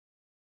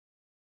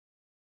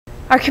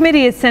Our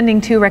committee is sending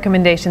 2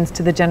 recommendations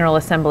to the General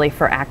Assembly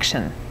for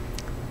action.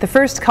 The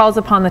first calls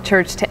upon the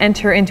church to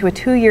enter into a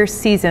 2-year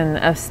season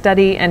of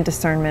study and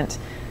discernment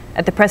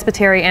at the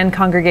presbytery and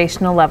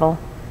congregational level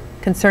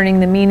concerning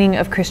the meaning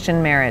of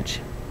Christian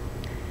marriage.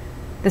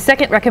 The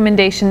second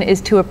recommendation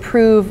is to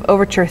approve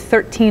Overture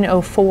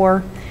 1304,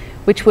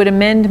 which would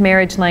amend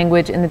marriage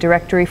language in the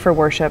Directory for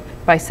Worship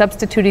by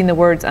substituting the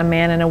words a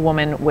man and a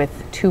woman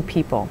with 2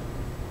 people.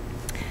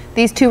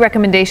 These 2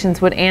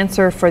 recommendations would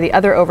answer for the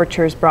other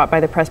overtures brought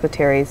by the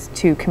presbyteries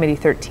to Committee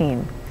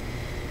 13.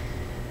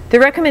 The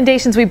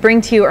recommendations we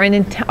bring to you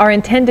are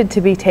intended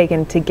to be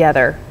taken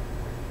together.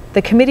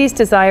 The committee's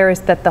desire is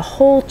that the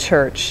whole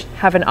church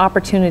have an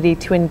opportunity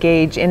to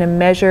engage in a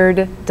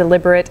measured,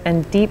 deliberate,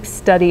 and deep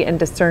study and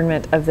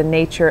discernment of the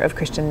nature of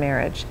Christian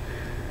marriage.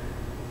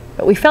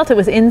 But we felt it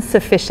was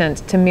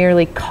insufficient to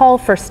merely call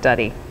for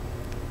study,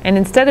 and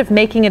instead of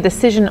making a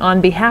decision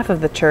on behalf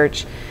of the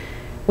church,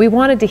 we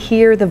wanted to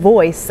hear the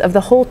voice of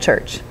the whole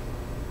church.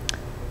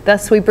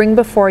 Thus, we bring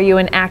before you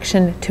an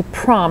action to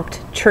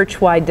prompt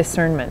church-wide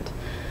discernment,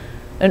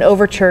 an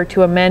overture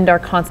to amend our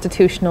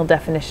constitutional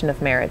definition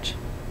of marriage.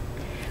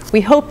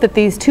 We hope that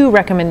these 2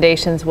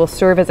 recommendations will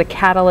serve as a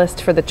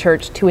catalyst for the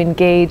church to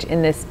engage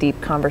in this deep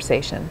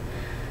conversation.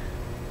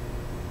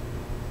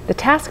 The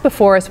task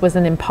before us was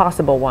an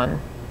impossible one,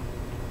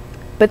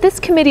 but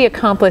this committee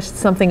accomplished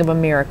something of a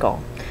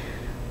miracle.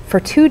 For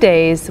 2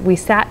 days, we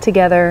sat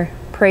together,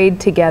 prayed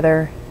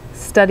together,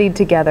 studied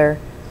together,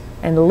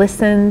 and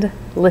listened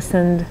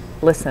to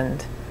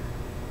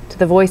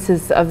the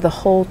voices of the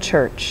whole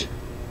church.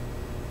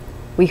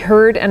 We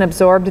heard and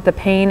absorbed the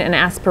pain and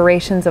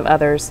aspirations of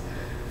others,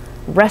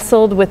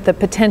 wrestled with the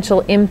potential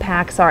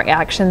impacts our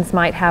actions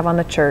might have on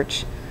the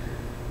church,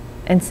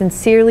 and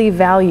sincerely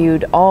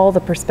valued all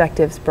the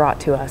perspectives brought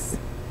to us.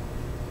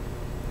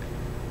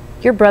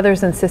 Your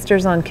brothers and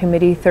sisters on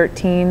Committee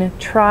 13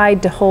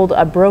 tried to hold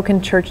a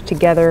broken church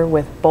together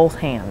with both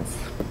hands.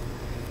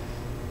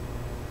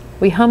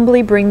 We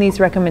humbly bring these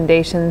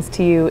recommendations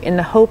to you in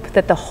the hope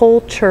that the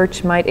whole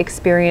church might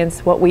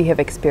experience what we have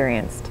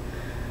experienced: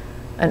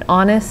 an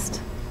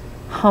honest,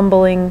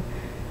 humbling,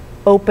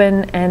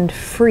 open, and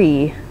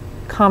free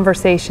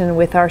conversation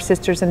with our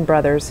sisters and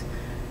brothers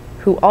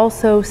who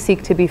also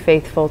seek to be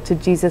faithful to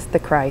Jesus the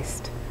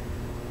Christ,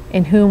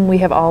 in whom we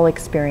have all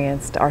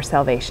experienced our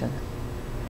salvation.